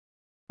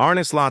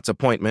Arne Slot's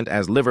appointment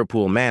as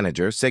Liverpool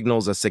manager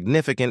signals a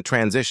significant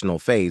transitional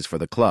phase for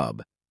the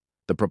club.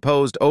 The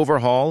proposed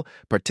overhaul,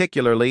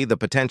 particularly the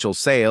potential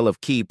sale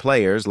of key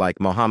players like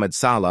Mohamed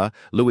Salah,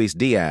 Luis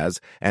Diaz,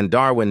 and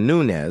Darwin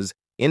Núñez,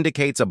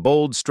 indicates a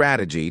bold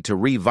strategy to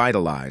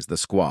revitalize the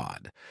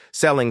squad.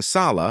 Selling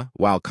Salah,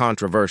 while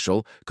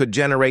controversial, could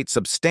generate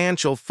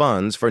substantial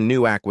funds for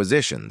new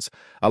acquisitions,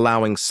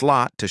 allowing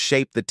Slot to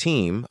shape the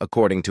team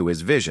according to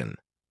his vision.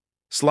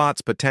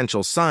 Slot's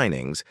potential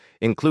signings,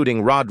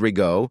 including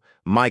Rodrygo,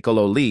 Michael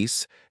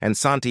Olise, and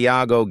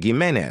Santiago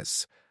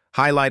Giménez,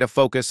 highlight a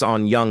focus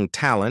on young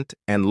talent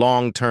and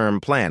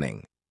long-term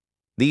planning.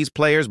 These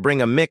players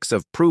bring a mix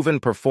of proven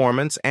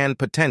performance and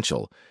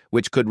potential,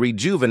 which could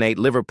rejuvenate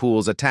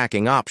Liverpool's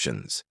attacking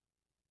options.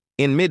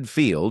 In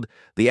midfield,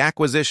 the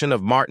acquisition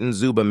of Martin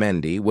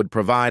Zubimendi would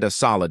provide a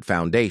solid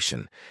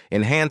foundation,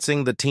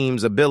 enhancing the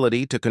team's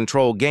ability to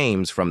control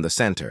games from the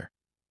center.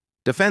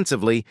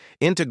 Defensively,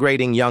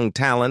 integrating young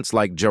talents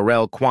like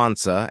Jarell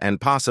Quansah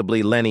and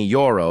possibly Lenny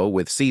Yoro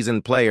with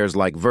seasoned players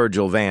like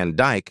Virgil van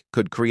Dijk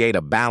could create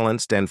a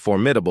balanced and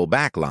formidable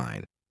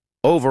backline.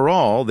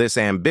 Overall, this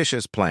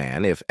ambitious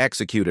plan, if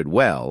executed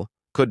well,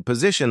 could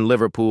position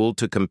Liverpool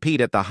to compete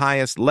at the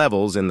highest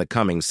levels in the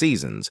coming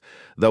seasons,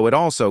 though it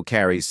also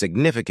carries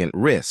significant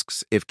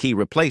risks if key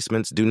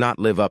replacements do not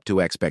live up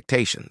to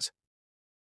expectations.